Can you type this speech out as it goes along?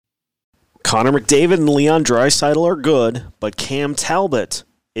Connor McDavid and Leon Draisaitl are good, but Cam Talbot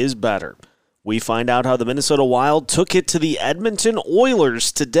is better. We find out how the Minnesota Wild took it to the Edmonton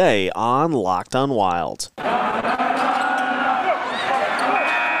Oilers today on Locked On Wild.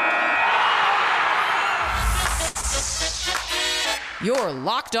 You're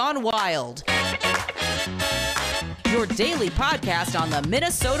Locked On Wild. Your daily podcast on the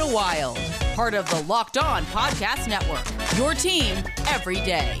Minnesota Wild. Part of the Locked On Podcast Network. Your team every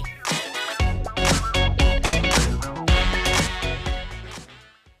day.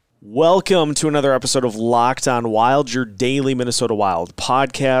 Welcome to another episode of Locked On Wild, your daily Minnesota Wild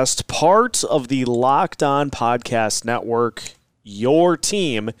podcast, part of the Locked On Podcast Network, your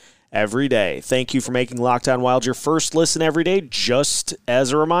team every day. Thank you for making Locked On Wild your first listen every day. Just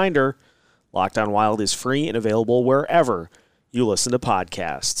as a reminder, Locked On Wild is free and available wherever you listen to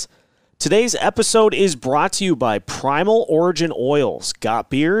podcasts. Today's episode is brought to you by Primal Origin Oils. Got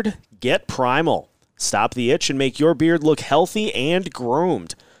beard? Get Primal. Stop the itch and make your beard look healthy and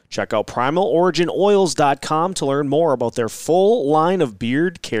groomed. Check out PrimalOriginOils.com to learn more about their full line of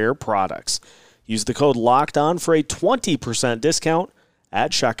beard care products. Use the code LOCKEDON for a 20% discount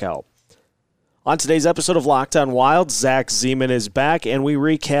at checkout. On today's episode of Locked On Wild, Zach Zeman is back, and we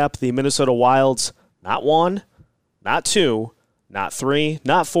recap the Minnesota Wild's not one, not two, not three,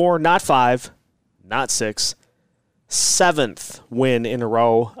 not four, not five, not six, seventh win in a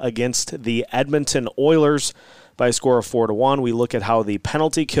row against the Edmonton Oilers by a score of 4-1. We look at how the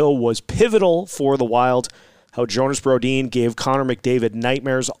penalty kill was pivotal for the Wild, how Jonas Brodin gave Connor McDavid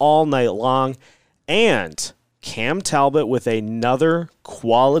nightmares all night long, and Cam Talbot with another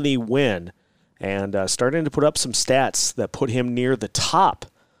quality win and starting to put up some stats that put him near the top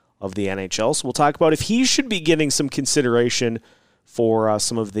of the NHL. So we'll talk about if he should be getting some consideration for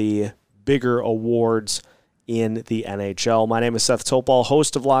some of the bigger awards in the NHL. My name is Seth Topal,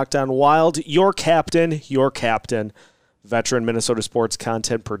 host of Locked On Wild, your captain, veteran Minnesota sports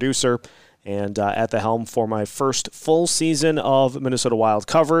content producer, and at the helm for my first full season of Minnesota Wild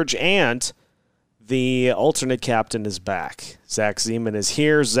coverage. And the alternate captain is back. Zach Zeman is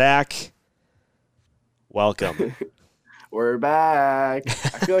here. Zach, welcome. We're back.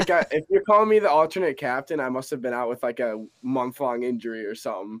 I feel like if you're calling me the alternate captain, I must have been out with like a month-long injury or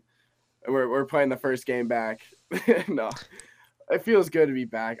something. We're playing the first game back. No, it feels good to be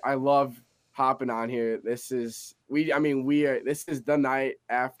back. I love hopping on here. This is the night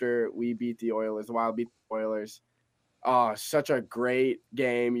after we beat the Oilers. The Wild beat the Oilers. Oh, such a great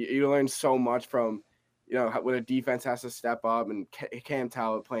game. You learn so much from, when a defense has to step up, and Cam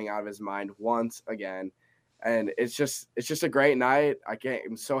Talbot playing out of his mind once again. And it's just a great night.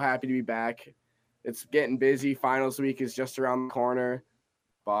 I'm so happy to be back. It's getting busy. Finals week is just around the corner.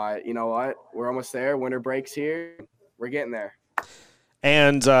 But you know what? We're almost there. Winter break's here. We're getting there.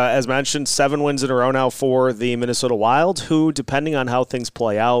 And as mentioned, 7 wins in a row now for the Minnesota Wild, who, depending on how things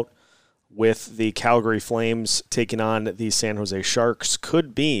play out with the Calgary Flames taking on the San Jose Sharks,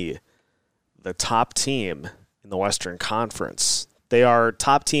 could be the top team in the Western Conference. They are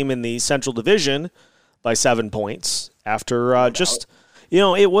top team in the Central Division by 7 points after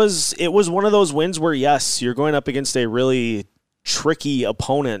it was one of those wins where, yes, you're going up against a really tricky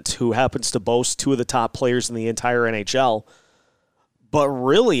opponent who happens to boast 2 of the top players in the entire NHL. But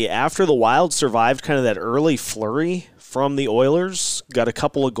really, after the Wild survived kind of that early flurry from the Oilers, got a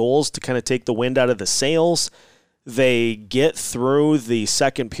couple of goals to kind of take the wind out of the sails, they get through the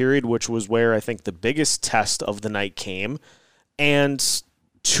second period, which was where I think the biggest test of the night came, and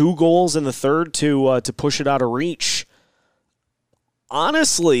 2 goals in the third to push it out of reach.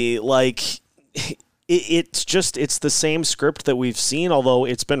 Honestly, it's the same script that we've seen, although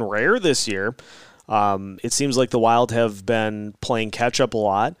it's been rare this year. It seems like the Wild have been playing catch-up a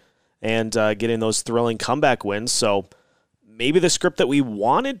lot and getting those thrilling comeback wins. So maybe the script that we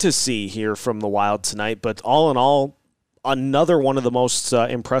wanted to see here from the Wild tonight, but all in all, another one of the most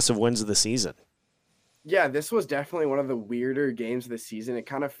impressive wins of the season. Yeah, this was definitely one of the weirder games of the season. It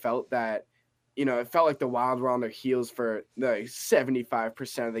kind of felt that, it felt like the Wild were on their heels for the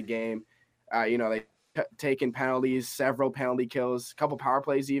 75% of the game. They taken penalties, several penalty kills, a couple power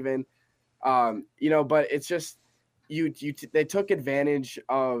plays even. But it's just they took advantage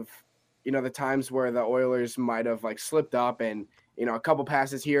of, the times where the Oilers might have slipped up and, a couple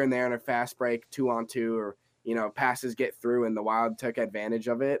passes here and there in a fast break 2-on-2 or, passes get through and the Wild took advantage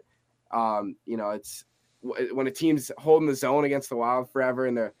of it. It's when a team's holding the zone against the Wild forever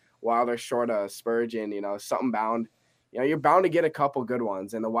and the Wild are short of Spurgeon, something bound, you're bound to get a couple good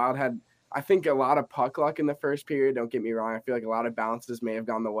ones. And the Wild had, I think, a lot of puck luck in the first period. Don't get me wrong. I feel like a lot of bounces may have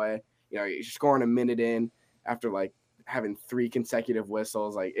gone the way. You're scoring a minute in after having 3 consecutive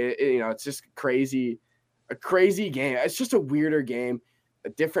whistles. Like it's just crazy, a crazy game. It's just a weirder game, a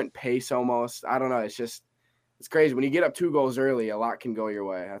different pace almost. I don't know. It's crazy. When you get up 2 goals early, a lot can go your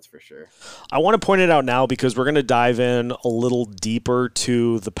way. That's for sure. I want to point it out now because we're going to dive in a little deeper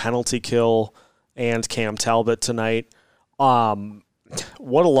to the penalty kill and Cam Talbot tonight.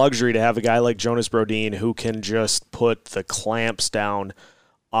 What a luxury to have a guy like Jonas Brodin who can just put the clamps down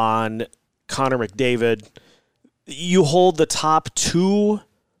on Connor McDavid. You hold the top 2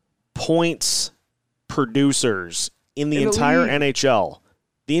 points producers in the entire league. NHL.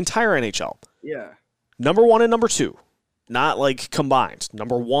 The entire NHL. Yeah. Number 1 and number 2. Not like combined.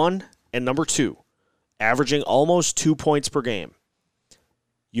 Number 1 and number 2. Averaging almost 2 points per game.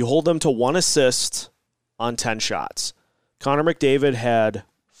 You hold them to 1 assist on 10 shots. Connor McDavid had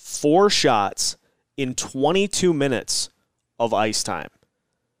 4 shots in 22 minutes of ice time.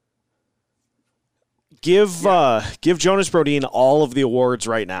 Give Jonas Brodin all of the awards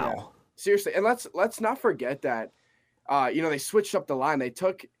right now. Yeah. Seriously, and let's not forget that they switched up the line. They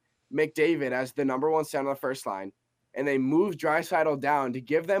took McDavid as the number 1 center on the first line, and they moved Draisaitl down to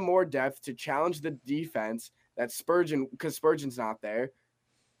give them more depth to challenge the defense that because Spurgeon's not there,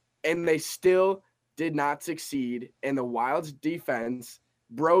 and they still did not succeed. And the Wild's defense,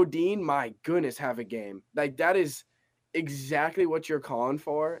 Brodin, my goodness, have a game. Like, that is exactly what you're calling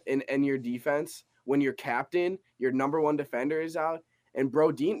for in your defense when your captain, your number 1 defender is out. And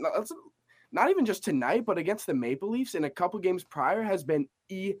Brodin, not even just tonight, but against the Maple Leafs in a couple games prior, has been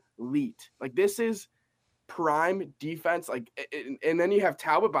elite. Like, this is prime defense. Like, and then you have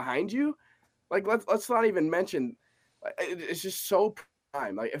Talbot behind you. Like, let's not even mention. It's just so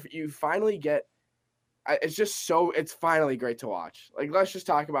prime. Like, if you finally get, it's finally great to watch. Like, let's just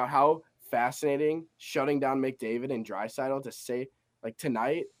talk about how fascinating shutting down McDavid and Draisaitl to say, like,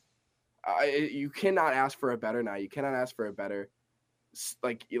 tonight. You cannot ask for a better night. You cannot ask for a better.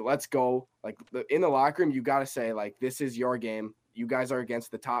 Like, let's go. Like, in the locker room, you got to say, like, this is your game. You guys are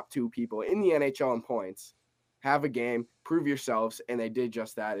against the top 2 people in the NHL in points. Have a game, prove yourselves, and they did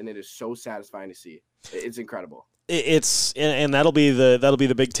just that, and it is so satisfying to see. It's incredible. And that'll be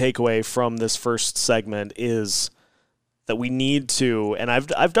the big takeaway from this first segment is that we need to, and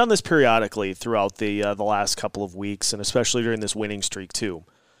I've done this periodically throughout the last couple of weeks, and especially during this winning streak too.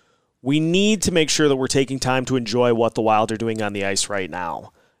 We need to make sure that we're taking time to enjoy what the Wild are doing on the ice right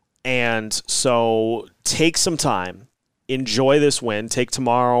now. And so take some time, enjoy this win, take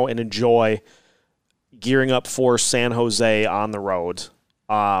tomorrow and enjoy gearing up for San Jose on the road.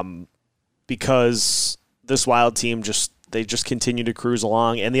 Because this Wild team just continue to cruise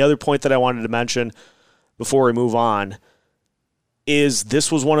along. And the other point that I wanted to mention before we move on is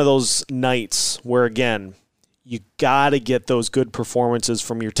this was one of those nights where, again, you got to get those good performances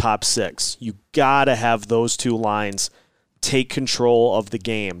from your top 6. You got to have those 2 lines take control of the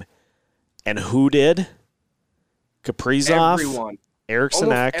game. And who did? Kaprizov, everyone.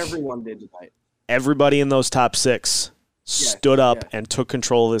 Eriksson Ek. Everyone did tonight. Everybody in those top 6 stood up and took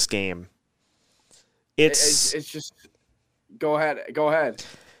control of this game. It's just go ahead.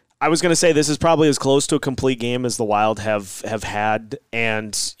 I was going to say this is probably as close to a complete game as the Wild have had,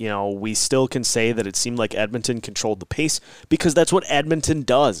 and we still can say that it seemed like Edmonton controlled the pace because that's what Edmonton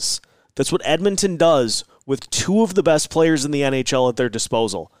does. That's what Edmonton does with 2 of the best players in the NHL at their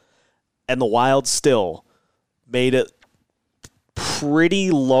disposal, and the Wild still made it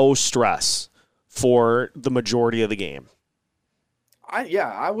pretty low stress for the majority of the game. I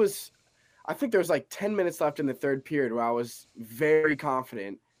think there was like 10 minutes left in the third period where I was very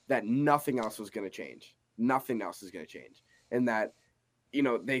confident that nothing else was going to change. Nothing else is going to change. And that,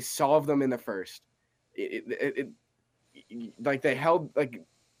 they solved them in the first. Like, they held, like,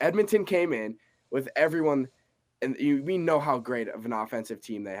 Edmonton came in with everyone, and we know how great of an offensive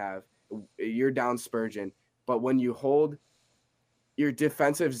team they have. You're down Spurgeon. But when you hold your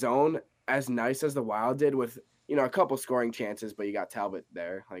defensive zone as nice as the Wild did with, a couple scoring chances, but you got Talbot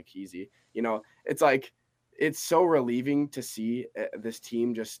there, like, easy. It's like, it's so relieving to see this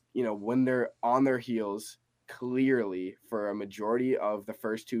team just, when they're on their heels clearly for a majority of the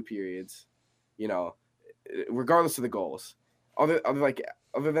first 2 periods, regardless of the goals. Other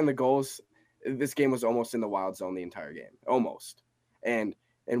than the goals, this game was almost in the Wild zone the entire game, almost. And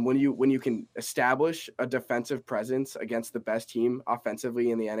when you can establish a defensive presence against the best team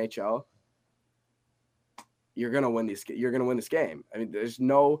offensively in the NHL, you're gonna win this. You're gonna win this game. I mean, there's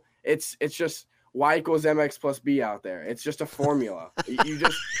no. It's just Y equals MX plus B out there. It's just a formula.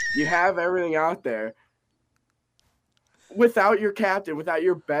 you have everything out there. Without your captain, without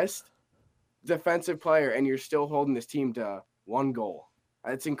your best defensive player, and you're still holding this team to 1 goal.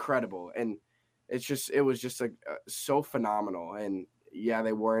 It's incredible. And it was just like so phenomenal. And yeah,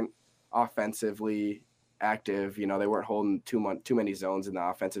 they weren't offensively active. You know, they weren't holding too many zones in the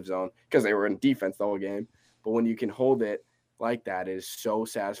offensive zone because they were in defense the whole game. But when you can hold it like that, it is so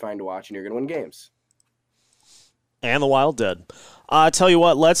satisfying to watch, and you're going to win games. And the Wild did. Tell you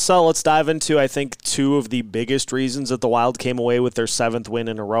what, let's dive into, I think, two of the biggest reasons that the Wild came away with their 7th win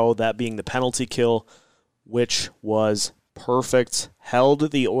in a row, that being the penalty kill, which was perfect.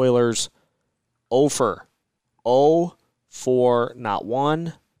 Held the Oilers 0 for not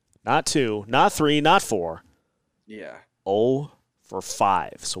 1, not 2, not 3, not 4. Yeah. 0 for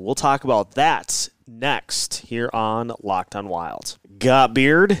 5. So we'll talk about that next here on Locked on Wild. Got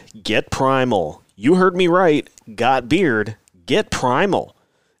beard? Get Primal. You heard me right. Got beard? Get Primal.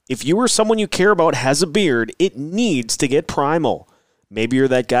 If you or someone you care about has a beard, it needs to get Primal. Maybe you're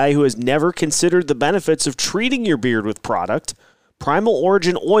that guy who has never considered the benefits of treating your beard with product. Primal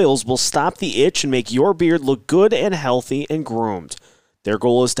Origin Oils will stop the itch and make your beard look good and healthy and groomed. Their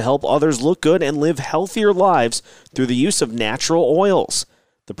goal is to help others look good and live healthier lives through the use of natural oils.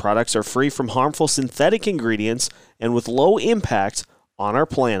 The products are free from harmful synthetic ingredients and with low impact on our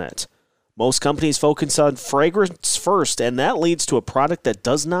planet. Most companies focus on fragrance first, and that leads to a product that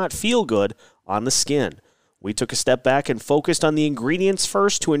does not feel good on the skin. We took a step back and focused on the ingredients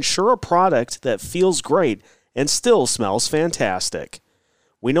first to ensure a product that feels great and still smells fantastic.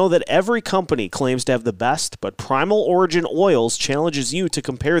 We know that every company claims to have the best, but Primal Origin Oils challenges you to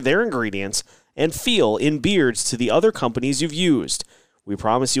compare their ingredients and feel in beards to the other companies you've used. We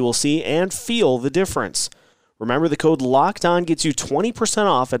promise you will see and feel the difference. Remember, the code LOCKEDON gets you 20%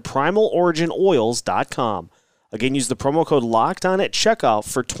 off at PrimalOriginOils.com. Again, use the promo code LOCKEDON at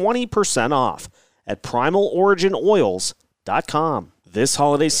checkout for 20% off at PrimalOriginOils.com. This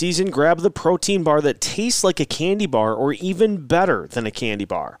holiday season, grab the protein bar that tastes like a candy bar or even better than a candy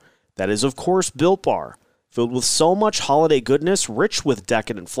bar. That is, of course, Built Bar. Filled with so much holiday goodness, rich with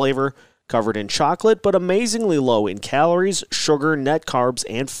decadent flavor, covered in chocolate, but amazingly low in calories, sugar, net carbs,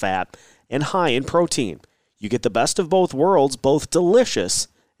 and fat, and high in protein. You get the best of both worlds, both delicious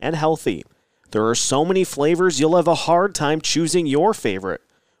and healthy. There are so many flavors, you'll have a hard time choosing your favorite.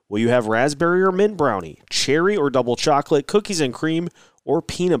 Will you have raspberry or mint brownie, cherry or double chocolate, cookies and cream, or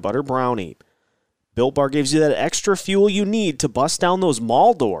peanut butter brownie? Built Bar gives you that extra fuel you need to bust down those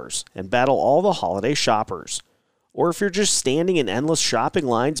mall doors and battle all the holiday shoppers. Or if you're just standing in endless shopping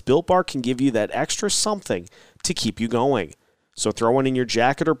lines, Built Bar can give you that extra something to keep you going. So throw one in your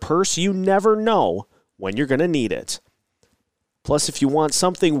jacket or purse, you never know when you're going to need it. Plus, if you want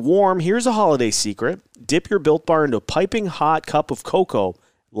something warm, here's a holiday secret. Dip your Built Bar into a piping hot cup of cocoa,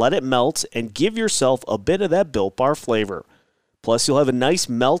 let it melt, and give yourself a bit of that Built Bar flavor. Plus, you'll have a nice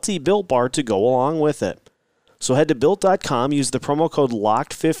melty Built Bar to go along with it. So head to Built.com, use the promo code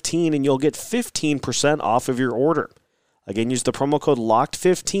LOCKED15, and you'll get 15% off of your order. Again, use the promo code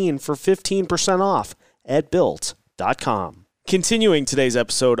LOCKED15 for 15% off at Built.com. Continuing today's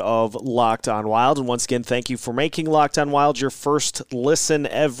episode of Locked on Wild, and once again, thank you for making Locked on Wild your first listen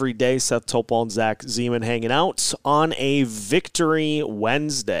every day. Seth Topol and Zach Zeman hanging out on a Victory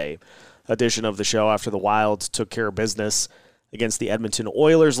Wednesday edition of the show after the Wild took care of business against the Edmonton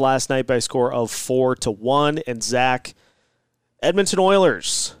Oilers last night by a score of 4-1. And Zach, Edmonton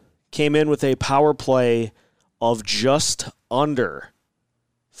Oilers came in with a power play of just under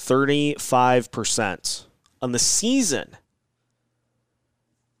 35% on the season.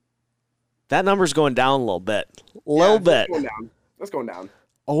 That number's going down a little bit. That's going down.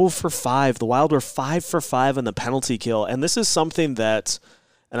 0 for 5. The Wild were 5 for 5 on the penalty kill. And this is something that,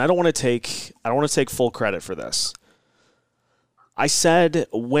 and I don't want to take full credit for this. I said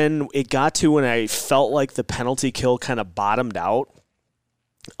when it got to when I felt like the penalty kill kind of bottomed out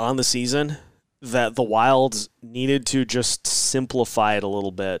on the season, that the Wild needed to just simplify it a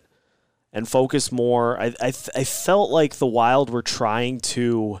little bit and focus more. I felt like the Wild were trying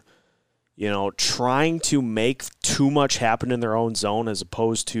to make too much happen in their own zone as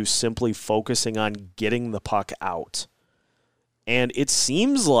opposed to simply focusing on getting the puck out. And it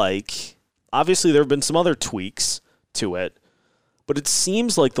seems like, obviously there have been some other tweaks to it, but it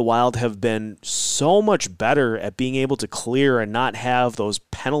seems like the Wild have been so much better at being able to clear and not have those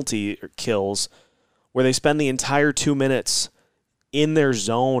penalty kills where they spend the entire 2 minutes in their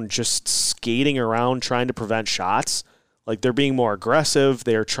zone just skating around trying to prevent shots. Like, they're being more aggressive.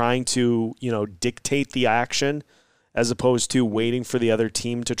 They're trying to, dictate the action as opposed to waiting for the other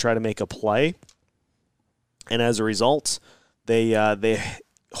team to try to make a play. And as a result, they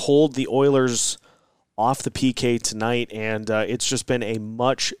hold the Oilers off the PK tonight, and it's just been a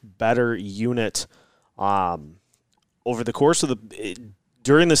much better unit over the course of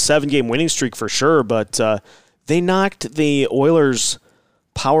during the 7-game winning streak for sure, but they knocked the Oilers'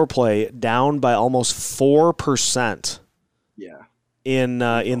 power play down by almost 4%. Yeah. In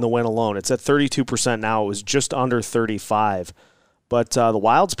the win alone. It's at 32% now. It was just under 35. But the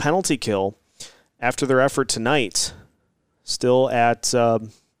Wild's penalty kill after their effort tonight still at they're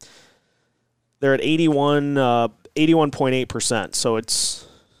at 81.8%. So it's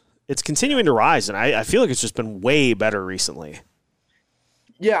continuing to rise, and I feel like it's just been way better recently.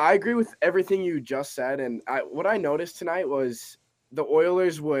 Yeah, I agree with everything you just said. And what I noticed tonight was the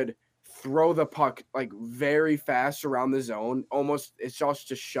Oilers would throw the puck like very fast around the zone. Almost, it's just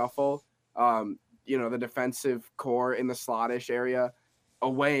to shuffle, the defensive core in the slot-ish area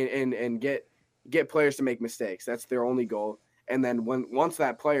away and get players to make mistakes. That's their only goal. And then once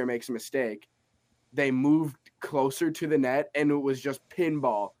that player makes a mistake, they moved closer to the net, and it was just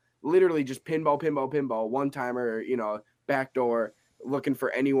pinball, literally just pinball, one-timer, backdoor, looking for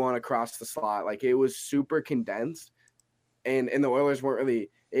anyone across the slot. Like, it was super condensed, and the Oilers weren't really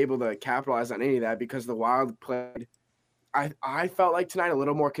able to capitalize on any of that because the Wild played, I felt like tonight, a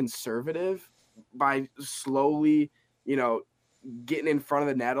little more conservative by slowly, getting in front of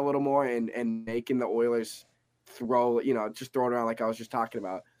the net a little more and making the Oilers throw, just throw it around like I was just talking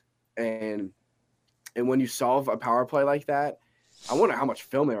about. And when you solve a power play like that, I wonder how much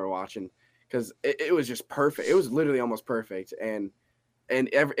film they were watching, because it was just perfect. It was literally almost perfect. And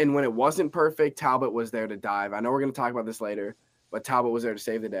when it wasn't perfect, Talbot was there to dive. I know we're going to talk about this later, but Talbot was there to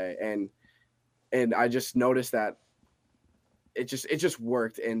save the day. And I just noticed that it just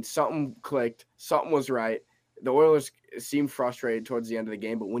worked, and something clicked. Something was right. The Oilers seemed frustrated towards the end of the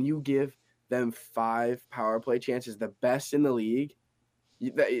game, but when you give them 5 power play chances, the best in the league,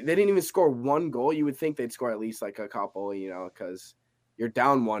 they didn't even score one goal. You would think they'd score at least like a couple, because you're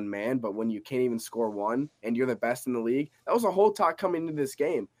down 1 man, but when you can't even score one and you're the best in the league, that was a whole talk coming into this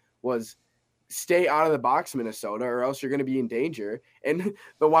game, was stay out of the box, Minnesota, or else you're going to be in danger. And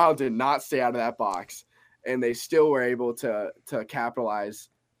the Wild did not stay out of that box, and they still were able to capitalize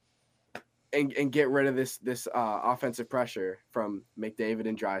and get rid of this offensive pressure from McDavid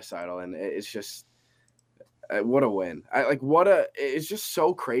and Draisaitl. And it's just what a win. It's just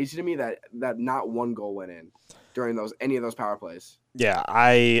so crazy to me that not one goal went in during any of those power plays. Yeah,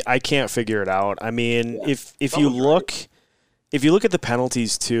 I can't figure it out. I mean, yeah. if you look at the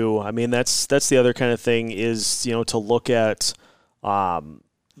penalties too, I mean, that's the other kind of thing is, to look at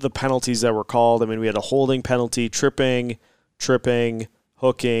the penalties that were called. I mean, we had a holding penalty, tripping,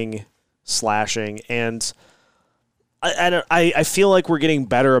 hooking, slashing, and I feel like we're getting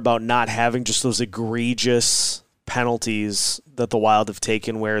better about not having just those egregious penalties that the Wild have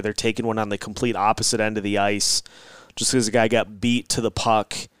taken, where they're taking one on the complete opposite end of the ice just because the guy got beat to the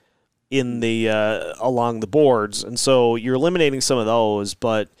puck in the along the boards. And so you're eliminating some of those.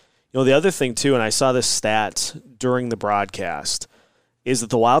 But the other thing too, and I saw this stat during the broadcast, is that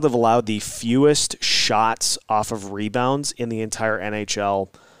the Wild have allowed the fewest shots off of rebounds in the entire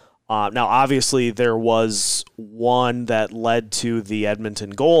NHL. Now, obviously, there was one that led to the Edmonton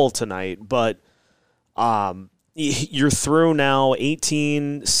goal tonight, but you're through now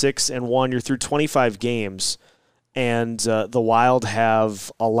 18-6-1. You're through 25 games, and the Wild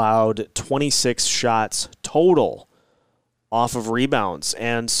have allowed 26 shots total off of rebounds.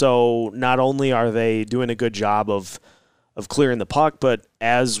 And so not only are they doing a good job of clearing the puck, but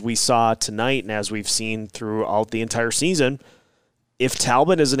as we saw tonight and as we've seen throughout the entire season, if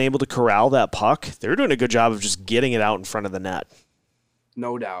Talbot isn't able to corral that puck, they're doing a good job of just getting it out in front of the net.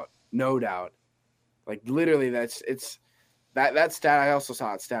 No doubt. Like, literally, that stat. I also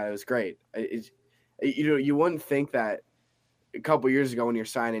saw it stat. It was great. You wouldn't think that a couple years ago when you're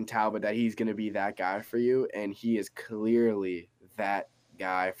signing Talbot that he's going to be that guy for you, and he is clearly that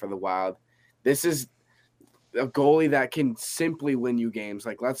guy for the Wild. This is a goalie that can simply win you games.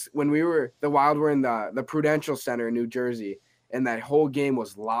 Like, when the Wild were in the Prudential Center in New Jersey, and that whole game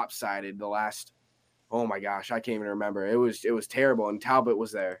was lopsided. The last, oh my gosh, I can't even remember. It was terrible, and Talbot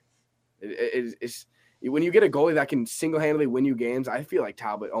was there. It's when you get a goalie that can single-handedly win you games. I feel like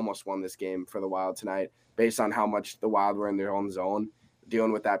Talbot almost won this game for the Wild tonight, based on how much the Wild were in their own zone,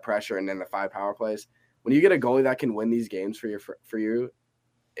 dealing with that pressure, and then the 5 power plays. When you get a goalie that can win these games for you,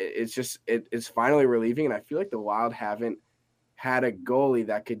 it's finally relieving, and I feel like the Wild haven't had a goalie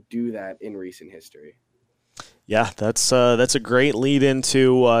that could do that in recent history. Yeah, that's a great lead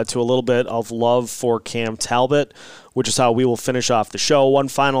into a little bit of love for Cam Talbot, which is how we will finish off the show. One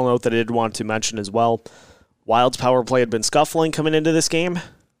final note that I did want to mention as well: Wild's power play had been scuffling coming into this game,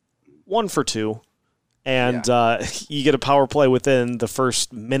 1 for 2, and you get a power play within the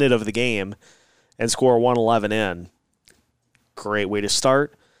first minute of the game and score 111 in. Great way to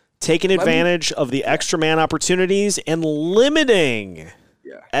start. Taking advantage of the extra man opportunities and limiting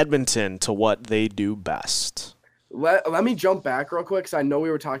Edmonton to what they do best. Let me jump back real quick because I know we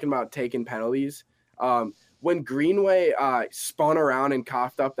were talking about taking penalties. When Greenway spun around and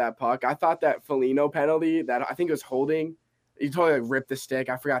coughed up that puck, I thought that Foligno penalty that I think it was holding, he totally ripped the stick.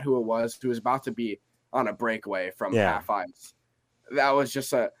 I forgot who it was. Who was about to be on a breakaway from half ice. That was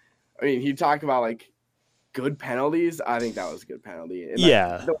just he talked about like good penalties. I think that was a good penalty. And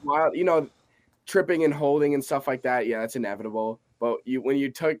the Wild, tripping and holding and stuff like that. Yeah, that's inevitable. But when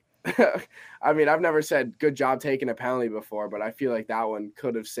you took, I mean, I've never said good job taking a penalty before, but I feel like that one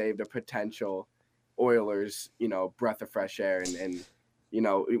could have saved a potential Oilers, breath of fresh air. And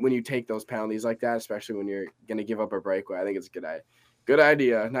when you take those penalties like that, especially when you're going to give up a breakaway, I think it's a good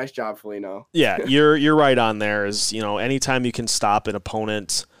idea. Nice job, Foligno. Yeah, you're right on there. Is anytime you can stop an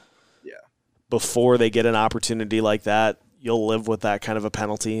opponent before they get an opportunity like that, you'll live with that kind of a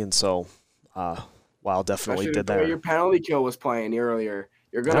penalty. And so, Wild definitely did that. Your penalty kill was playing earlier.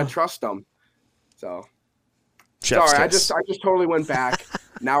 You're gonna trust them. So sorry, I just totally went back.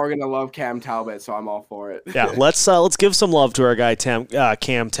 Now we're gonna love Cam Talbot, so I'm all for it. Yeah, let's give some love to our guy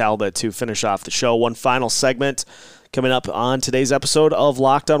Cam Talbot to finish off the show. One final segment coming up on today's episode of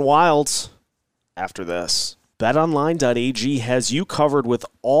Locked on Wilds. After this, BetOnline.ag has you covered with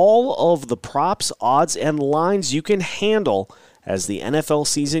all of the props, odds, and lines you can handle as the NFL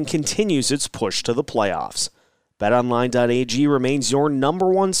season continues its push to the playoffs. BetOnline.ag remains your number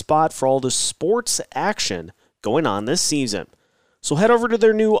one spot for all the sports action going on this season. So head over to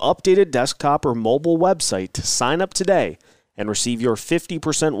their new updated desktop or mobile website to sign up today and receive your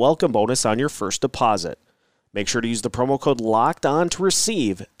 50% welcome bonus on your first deposit. Make sure to use the promo code LOCKEDON to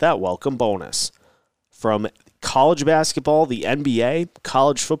receive that welcome bonus. From college basketball, the NBA,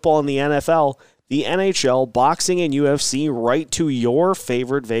 college football, and the NFL, the NHL, boxing, and UFC, right to your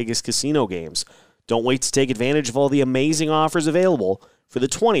favorite Vegas casino games. Don't wait to take advantage of all the amazing offers available for the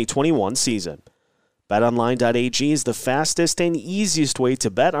 2021 season. BetOnline.ag is the fastest and easiest way to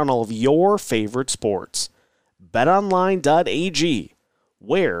bet on all of your favorite sports. BetOnline.ag,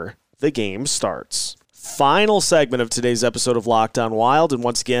 where the game starts. Final segment of today's episode of Locked on Wild, and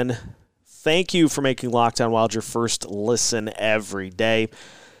once again, thank you for making Locked on Wild your first listen every day.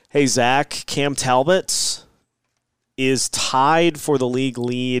 Hey, Zach, Cam Talbot is tied for the league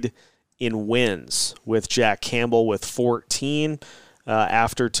lead in wins with Jack Campbell with 14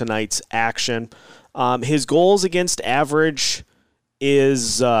 after tonight's action. His goals against average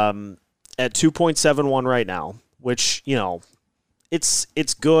is at 2.71 right now, which,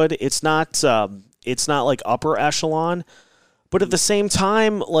 it's good. It's not like upper echelon, but at the same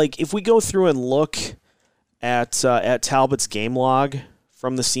time, like if we go through and look at Talbot's game log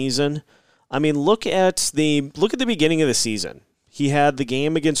from the season, I mean, look at the beginning of the season. He had the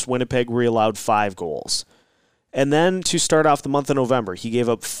game against Winnipeg where he allowed 5 goals. And then to start off the month of November, he gave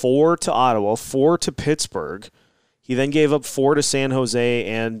up 4 to Ottawa, 4 to Pittsburgh. He then gave up 4 to San Jose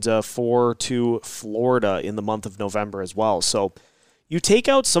and 4 to Florida in the month of November as well. So you take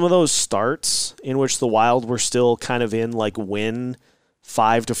out some of those starts in which the Wild were still kind of in like win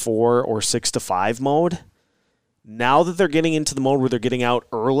 5-4 or 6-5 mode. Now that they're getting into the mode where they're getting out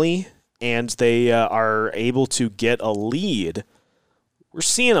early and they are able to get a lead, we're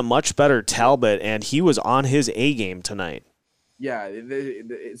seeing a much better Talbot, and he was on his A game tonight. Yeah,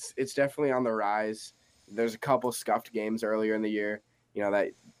 it's definitely on the rise. There's a couple scuffed games earlier in the year,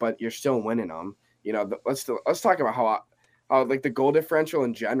 but you're still winning them. Let's talk about how like the goal differential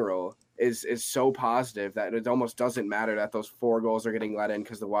in general is so positive that it almost doesn't matter that those 4 goals are getting let in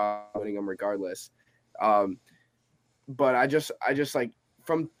because the Wild are winning them regardless. But I just like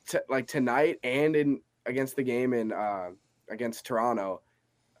from tonight and against the game in against Toronto,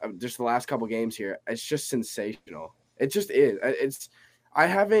 just the last couple games here, it's just sensational. It just is. I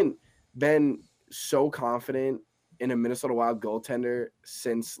haven't been so confident in a Minnesota Wild goaltender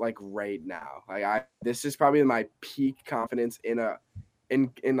since like right now. This is probably my peak confidence in a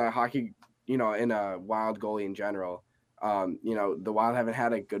hockey, in a Wild goalie in general. The Wild haven't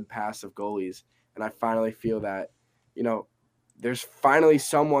had a good pass of goalies, and I finally feel that, there's finally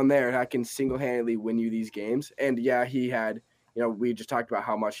someone there that can single-handedly win you these games. And yeah, he had, we just talked about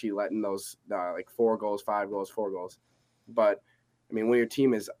how much he let in those 4 goals, 5 goals, 4 goals. But I mean, when your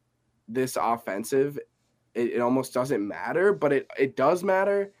team is this offensive, it almost doesn't matter, but it does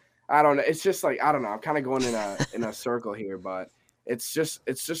matter. I don't know. It's just like, I don't know. I'm kind of going in a circle here, but it's just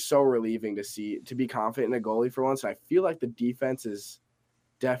so relieving to be confident in a goalie for once. I feel like the defense is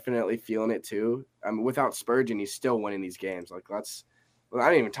definitely feeling it too. I mean, without Spurgeon, he's still winning these games. I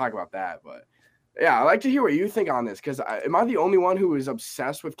didn't even talk about that, but Yeah, I'd like to hear what you think on this, because am I the only one who is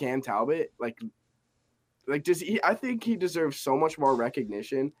obsessed with Cam Talbot? Like does he? I think he deserves so much more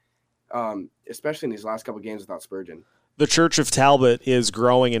recognition, especially in these last couple of games without Spurgeon. The Church of Talbot is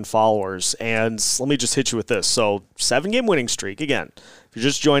growing in followers, and let me just hit you with this. So, 7-game winning streak. Again, if you're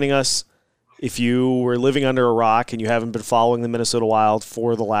just joining us, if you were living under a rock and you haven't been following the Minnesota Wild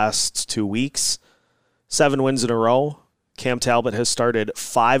for the last 2 weeks, 7 wins in a row. Cam Talbot has started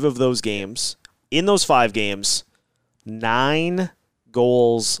 5 of those games. In those 5 games, 9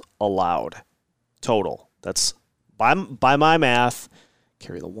 goals allowed total. That's, by my math,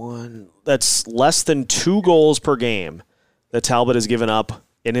 carry the 1. That's less than 2 goals per game that Talbot has given up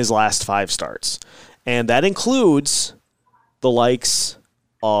in his last 5 starts. And that includes the likes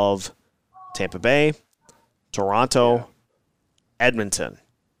of Tampa Bay, Toronto, Edmonton.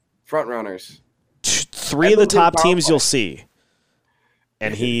 Front runners. 3 of the top teams you'll see.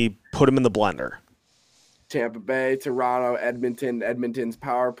 And he put him in the blender. Tampa Bay, Toronto, Edmonton, Edmonton's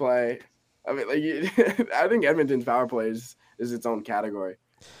power play. I mean, I think Edmonton's power play is its own category.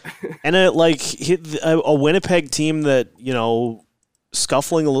 And a Winnipeg team that,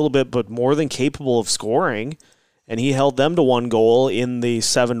 scuffling a little bit, but more than capable of scoring. And he held them to 1 goal in the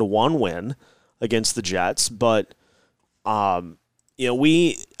 7-1 win against the Jets. But, I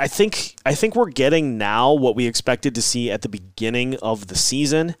think we're getting now what we expected to see at the beginning of the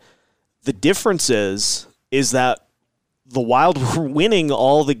season. The difference is that the Wild were winning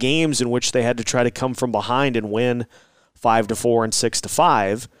all the games in which they had to try to come from behind and win 5-4 and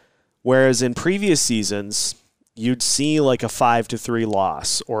 6-5, whereas in previous seasons, you'd see like a 5-3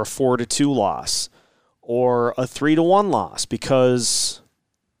 loss or a 4-2 loss or a 3-1 loss, because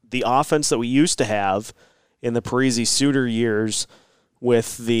the offense that we used to have in the Parise Suter years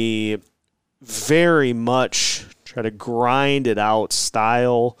with the very much try to grind it out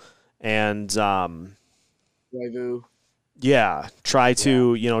style and try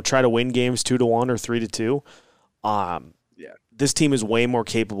to win games 2-1 or 3-2. This team is way more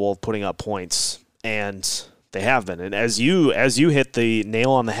capable of putting up points, and they have been. And as you hit the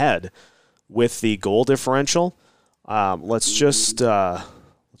nail on the head with the goal differential, let's just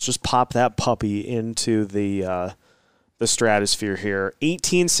pop that puppy into the stratosphere here.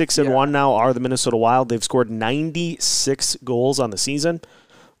 18-6-1 now are the Minnesota Wild. They've scored 96 goals on the season,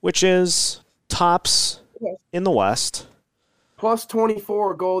 which is tops in the West. Plus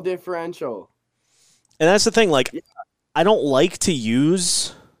 24 goal differential. And that's the thing, I don't like to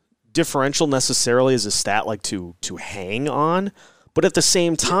use differential necessarily as a stat to hang on, but at the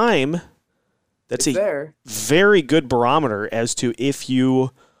same time, that's a very good barometer as to if you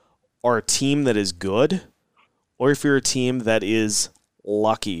are a team that is good or if you're a team that is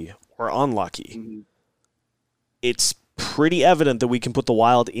lucky or unlucky. Mm-hmm. It's pretty evident that we can put the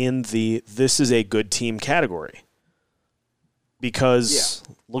Wild in the this is a good team category. Because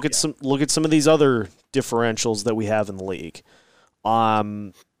look at some of these other differentials that we have in the league.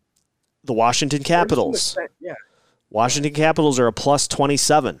 The Washington Capitals. Washington Capitals are a plus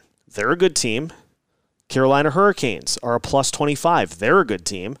 27. They're a good team. Carolina Hurricanes are a plus 25. They're a good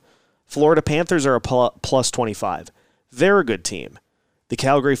team. Florida Panthers are a plus 25. They're a good team. The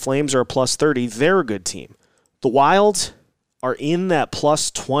Calgary Flames are a plus 30. They're a good team. The Wild are in that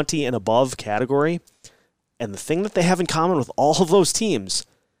plus 20 and above category. And the thing that they have in common with all of those teams,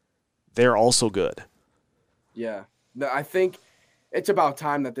 they're also good. Yeah. I think it's about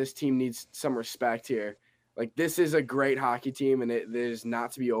time that this team needs some respect here. This is a great hockey team, and it is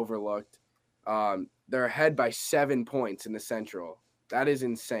not to be overlooked. They're ahead by 7 points in the Central. That is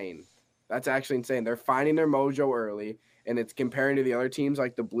insane. That's actually insane. They're finding their mojo early, and it's comparing to the other teams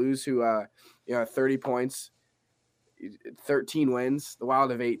like the Blues who, 30 points, 13 wins. The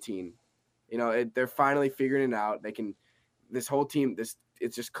Wild have 18. They're finally figuring it out. This whole team,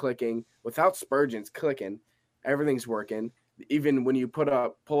 it's just clicking. Without Spurgeon, it's clicking. Everything's working. Even when you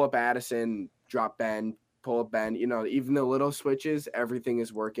pull up Addison, drop Ben, pull up Ben, even the little switches, everything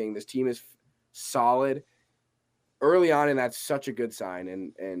is working. This team is solid early on, and that's such a good sign.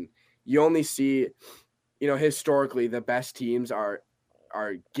 And you only see, historically the best teams are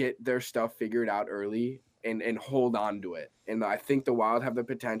get their stuff figured out early and hold on to it. And I think the Wild have the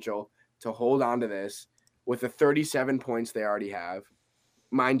potential to hold on to this with the 37 points they already have.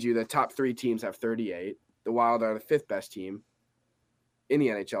 Mind you, the top 3 teams have 38. The Wild are the 5th best team in the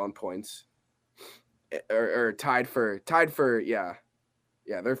NHL in points, or tied for they're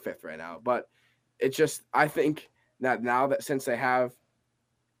 5th right now. But it's just, I think that now that since they have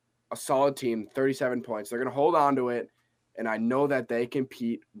a solid team, 37 points, they're going to hold on to it. And I know that they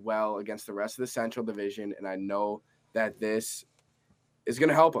compete well against the rest of the Central Division. And I know that this is going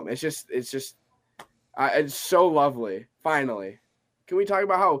to help them. It's just It's so lovely. Finally, can we talk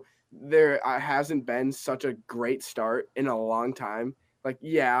about how there hasn't been such a great start in a long time? Like,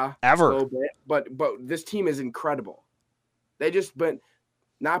 yeah, Ever. a little bit, but this team is incredible. They just went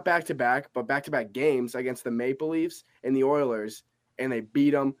not back to back, but back to back games against the Maple Leafs and the Oilers, and they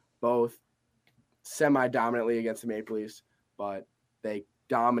beat them both semi-dominantly against the Maple Leafs, but they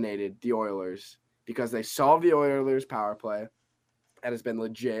dominated the Oilers because they solved the Oilers' power play. That has been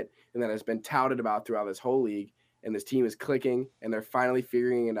legit and that has been touted about throughout this whole league. And this team is clicking and they're finally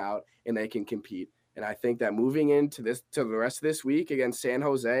figuring it out and they can compete. And I think that moving into the rest of this week against San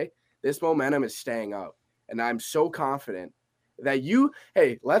Jose, this momentum is staying up. And I'm so confident that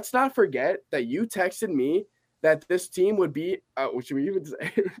let's not forget that you texted me that this team would be, should we even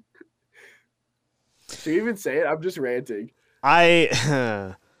say it? Should we even say it? I'm just ranting.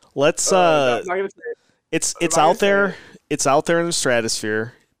 Let's, I'm not gonna say it. It's out there. It's out there in the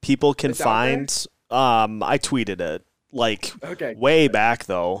stratosphere. People can find. I tweeted it way back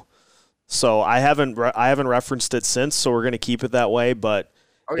though, so I haven't referenced it since. So we're gonna keep it that way. But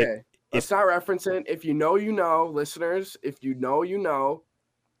let's not reference it. If you know, you know, listeners. If you know, you know.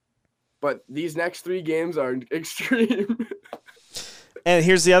 But these next 3 games are extreme. And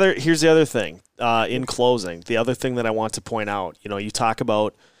here's the other thing. In closing, the other thing that I want to point out. You know, you talk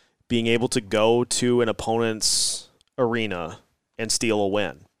about being able to go to an opponent's arena and steal a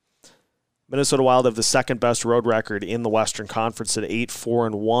win. Minnesota Wild have the second best road record in the Western Conference at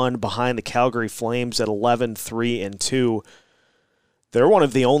 8-4-1, behind the Calgary Flames at 11-3-2. They're one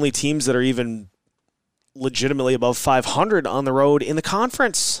of the only teams that are even legitimately above 500 on the road in the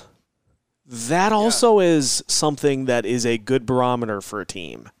conference. That also is something that is a good barometer for a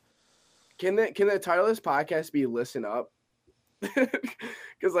team. Can the title of this podcast be Listen Up?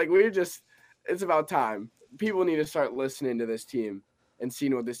 Because it's about time. People need to start listening to this team and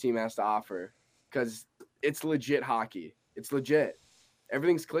seeing what this team has to offer, because it's legit hockey. It's legit.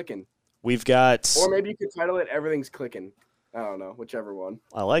 Everything's clicking. We've got... Or maybe you could title it Everything's Clicking. I don't know, whichever one.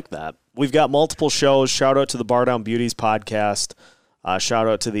 I like that. We've got multiple shows. Shout out to the Bar Down Beauties podcast. Shout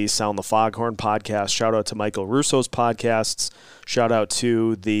out to the Sound the Foghorn podcast. Shout out to Michael Russo's podcasts. Shout out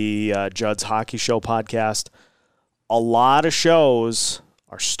to the Judd's Hockey Show podcast. A lot of shows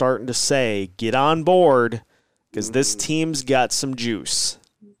are starting to say, get on board, because this team's got some juice.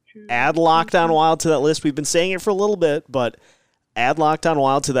 Add Locked On Wild to that list. We've been saying it for a little bit, but add Locked On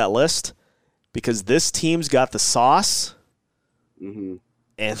Wild to that list, because this team's got the sauce, and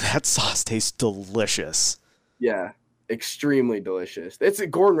that sauce tastes delicious. Yeah, extremely delicious. It's a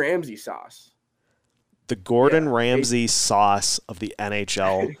Gordon Ramsay sauce. The Gordon Ramsay sauce of the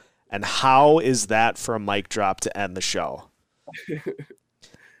NHL. And how is that for a mic drop to end the show?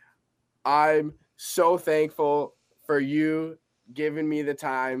 I'm so thankful for you giving me the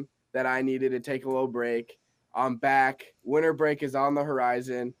time that I needed to take a little break. I'm back. Winter break is on the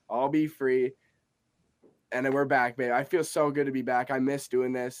horizon. I'll be free. And then we're back, babe. I feel so good to be back. I miss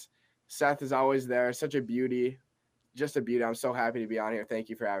doing this. Seth is always there. Such a beauty. Just a beauty. I'm so happy to be on here. Thank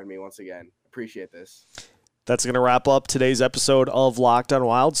you for having me once again. Appreciate this. That's going to wrap up today's episode of Locked On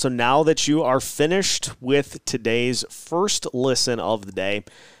Wild. So now that you are finished with today's first listen of the day,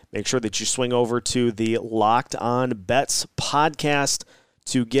 make sure that you swing over to the Locked On Bets podcast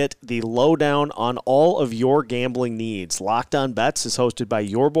to get the lowdown on all of your gambling needs. Locked On Bets is hosted by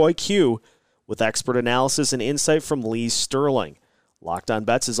your boy Q, with expert analysis and insight from Lee Sterling. Locked On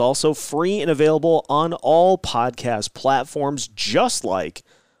Bets is also free and available on all podcast platforms, just like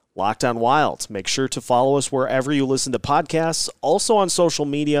Locked On Wild. Make sure to follow us wherever you listen to podcasts. Also on social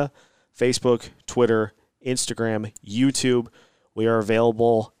media, Facebook, Twitter, Instagram, YouTube. We are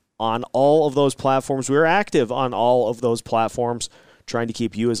available on all of those platforms. We are active on all of those platforms, trying to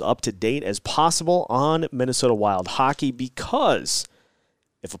keep you as up to date as possible on Minnesota Wild hockey, because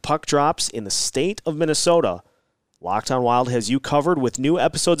if a puck drops in the state of Minnesota, Locked On Wild has you covered with new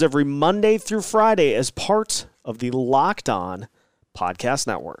episodes every Monday through Friday as part of the Locked On Podcast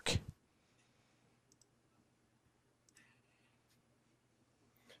Network.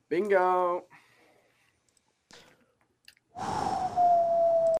 Bingo.